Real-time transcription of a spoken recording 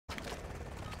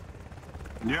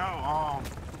Yo,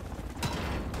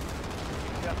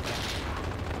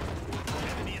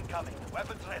 Enemy incoming.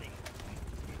 Weapons ready.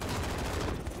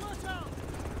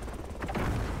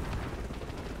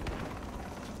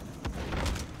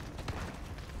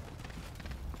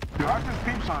 yo, I just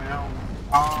peeped on yo.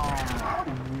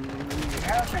 It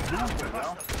hasn't used it,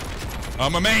 yo.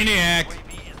 I'm a maniac.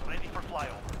 UAV is ready for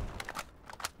flyover.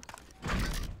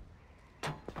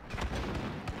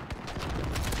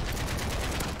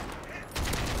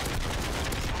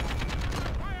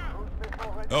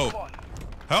 Oh,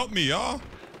 help me, y'all.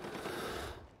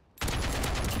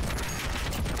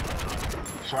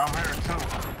 So I'm here too.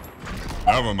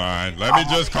 Never mind. Let me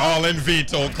just call in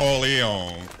Vtol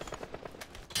Corleone.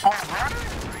 Oh,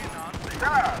 really?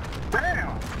 God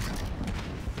damn.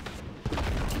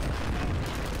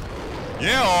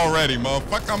 Yeah, already,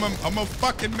 motherfucker. I'm a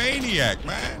fucking maniac,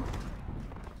 man.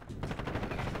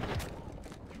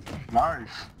 Nice.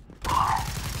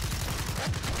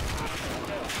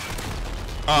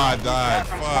 Oh, I died.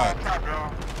 Fuck.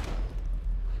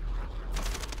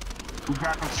 We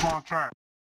got them small trap.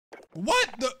 What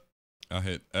the? I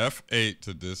hit F8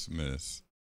 to dismiss.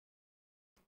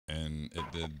 And it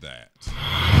did that.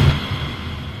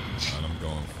 And I'm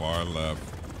going far left.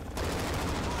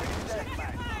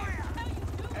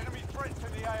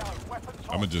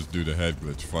 I'm gonna just do the head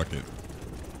glitch. Fuck it.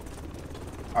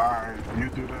 Alright, you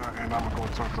do that and I'm gonna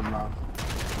go talk to them now.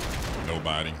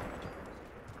 Nobody.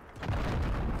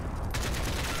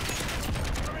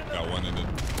 Got one in the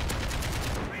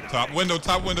top window.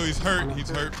 Top window. He's hurt. He's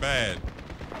hurt bad.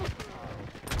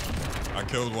 I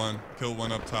killed one. Killed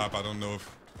one up top. I don't know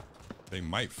if they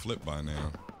might flip by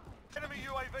now.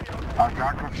 I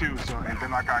got confused, so, and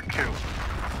then I got killed.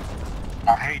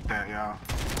 I hate that, y'all.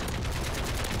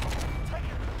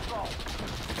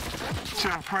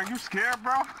 Chill, Frank, you scared,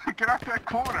 bro? Get out that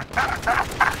corner.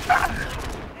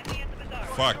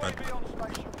 Fuck.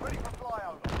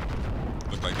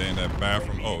 Look like they in that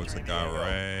bathroom. Oh, it's a guy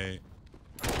right.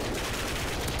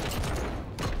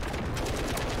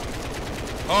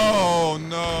 Oh,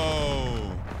 no.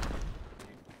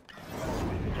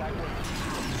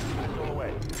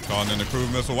 Calling in the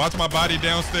cruise missile. Watch my body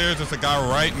downstairs. There's a guy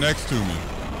right next to me.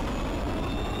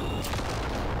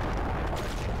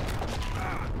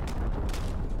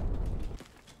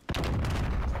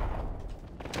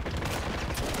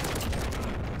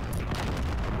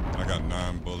 I got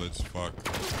 9 bullets. Fuck.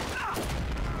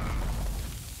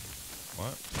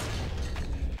 What?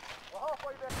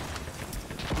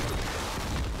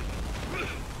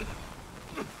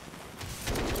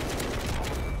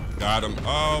 Got him.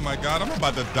 Oh my god, I'm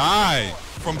about to die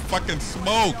from fucking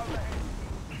smoke.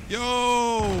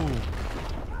 Yo.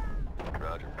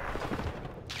 Roger.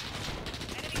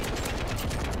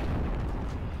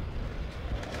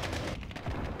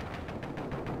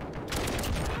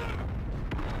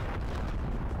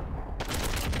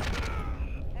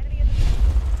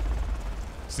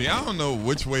 See, I don't know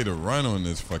which way to run on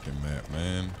this fucking map,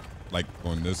 man. Like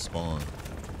on this spawn.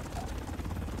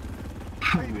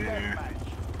 Yeah.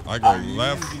 I go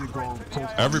left.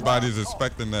 Everybody's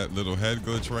expecting that little head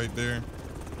glitch right there.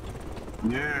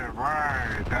 Yeah,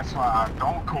 right. That's why I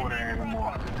don't go there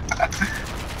anymore.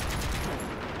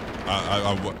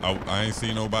 I ain't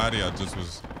see nobody. I just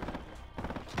was.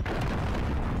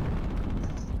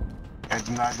 It's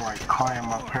not like climb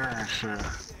up here and shit.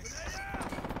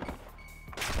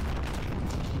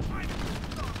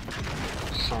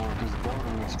 So this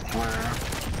building is clear.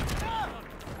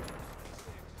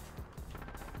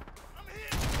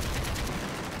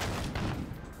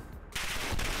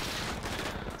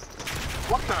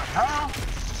 What the hell?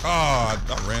 Oh,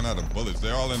 I ran out of bullets.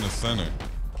 They're all in the center.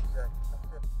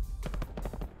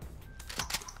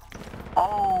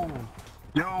 Oh,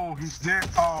 yo, he's dead.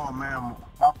 Oh man,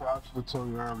 I should have told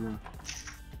you earlier.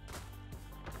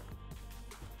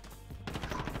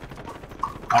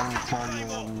 I didn't tell you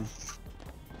earlier.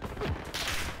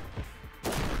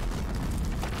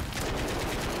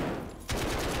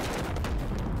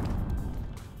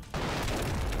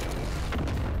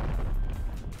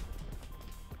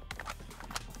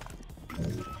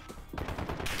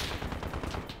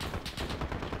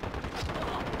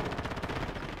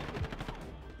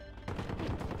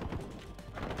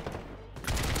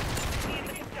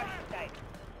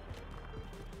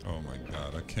 Oh my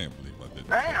god, I can't believe I did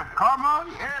Damn, that.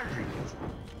 Carmine, Andrew.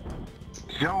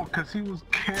 Yo, cause he was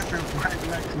camping right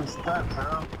next to the steps,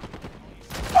 huh?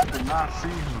 I did not see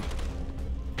him.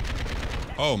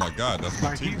 Oh my god, that's my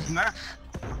Like team. he's next.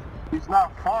 He's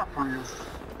not far from you.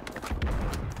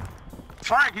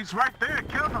 Frank, he's right there.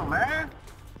 Kill him, man.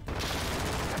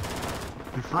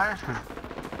 He flashed him.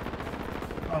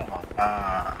 Oh my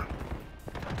god.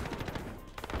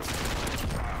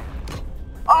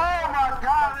 Oh my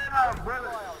god, they're not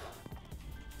bullets.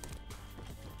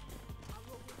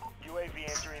 UAV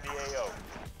entering the AO.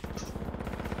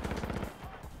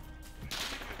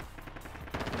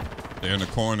 They're in the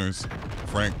corners.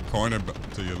 Frank, corner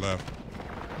to your left.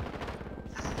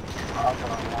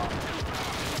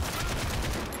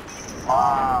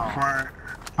 Wow, Frank.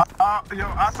 Yo,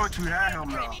 I thought you had him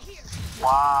though.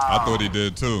 Wow. I thought he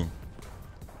did too.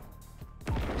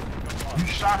 You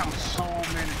shot him so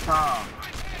many times.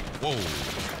 Whoa.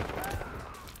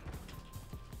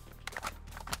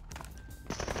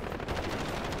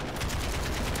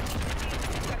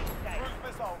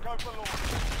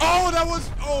 Oh, that was,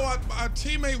 our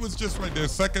teammate was just right there.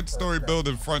 Second story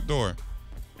building, front door.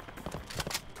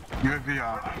 UAV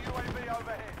out. UAV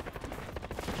overhead.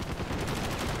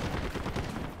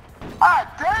 Ah,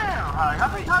 damn! How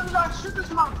many times did I shoot this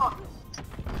motherfucker?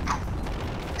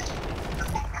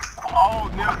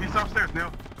 Oh, Neil, he's upstairs,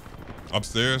 Neil.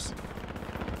 Upstairs?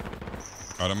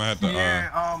 All right, I'm at the,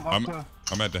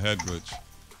 I'm at the head glitch.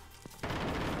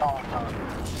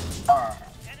 Alright.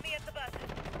 Enemy at the buses.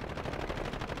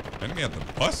 Enemy at the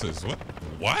buses?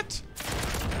 What?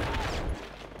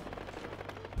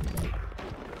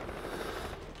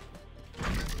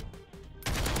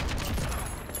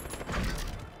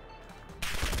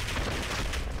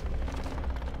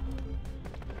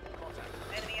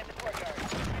 Enemy at the courtyard.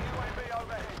 UAV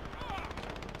overhead.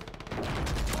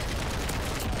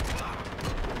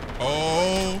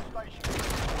 Oh.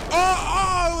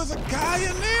 Oh, it was a guy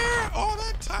in there all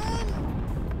that time?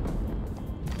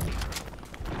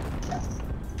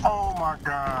 Oh my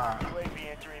god. UAV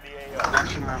entering the AO. That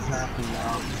should not happen,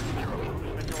 y'all.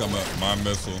 Come up, my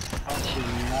missile. That should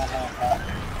not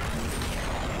happen.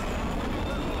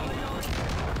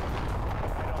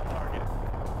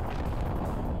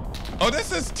 Oh,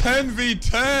 this is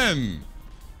 10v10.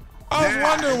 I was Yeah,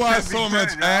 wondering why it's so 10v10,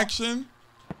 much y'all. action.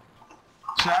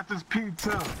 Shot this P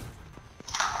too.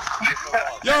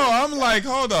 Yo, I'm like,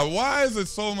 hold up, why is it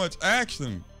so much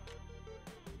action?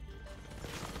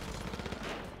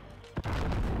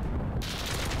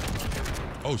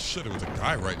 Oh shit, it was a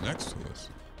guy right next to us.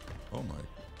 Oh my.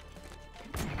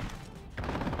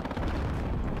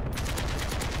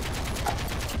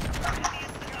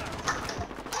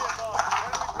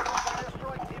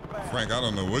 Frank, I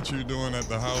don't know what you're doing at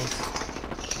the house.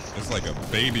 It's like a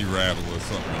baby rattle or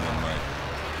something. I'm like,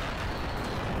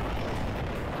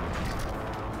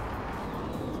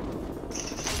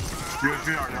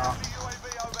 UAV out, y'all. UAV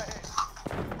overhead.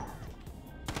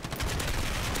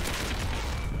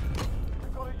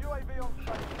 We've got a UAV on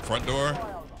station. front door.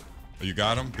 Oh, you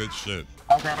got him? Good shit.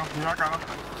 I got him. Yeah, I got him.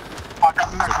 I got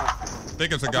the next one. I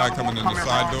think it's a guy coming in the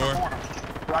side door. Yeah,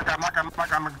 I got him. I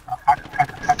got him.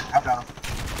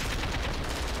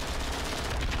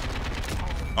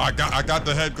 Oh, I got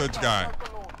the head glitch guy.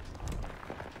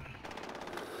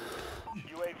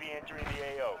 UAV entering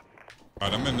the AO.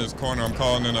 Alright, I'm in this corner. I'm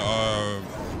calling in a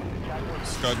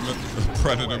Scud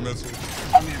Predator missile.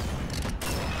 I need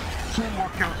 2 more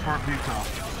kills for a Vtol.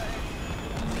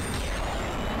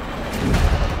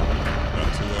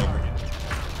 Got 2 of them.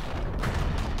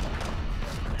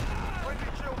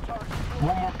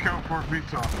 1 more kill for a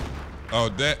Vtol. Oh,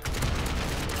 that.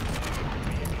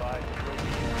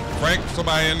 Frank,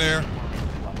 somebody in there.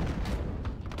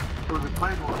 It was a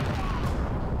Playboy.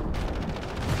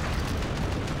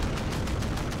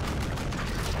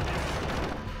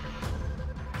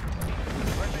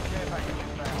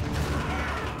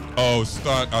 Oh,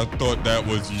 Stunt, I thought that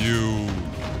was you.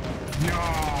 Yo.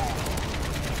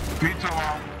 Vtol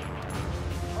out.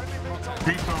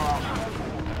 Vtol out.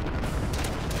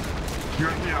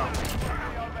 UAV out.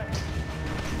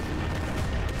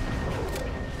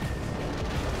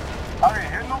 I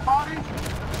didn't hit nobody?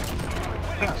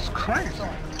 That's crazy.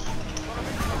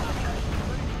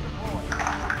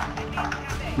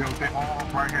 Yo, they all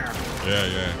up right here.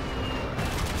 Yeah.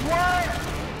 What?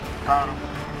 Got him.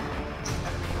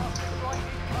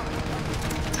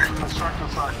 Construction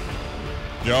site.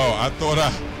 Yo, I thought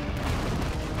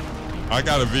I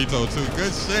got a Vtol too.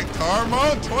 Good shit,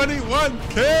 Carmo. 21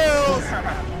 kills.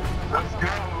 Let's go,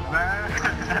 man.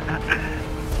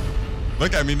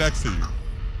 Look at me next to you.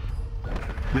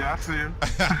 Yeah, I see him.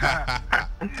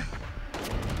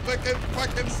 Look at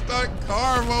fucking Stunt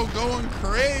Carmo going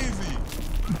crazy.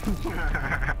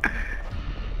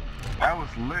 That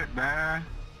was lit, man.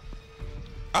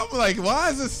 I'm like, why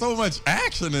is there so much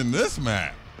action in this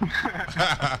map?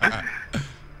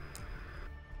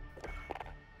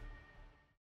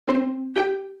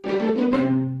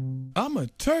 I'm a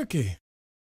turkey.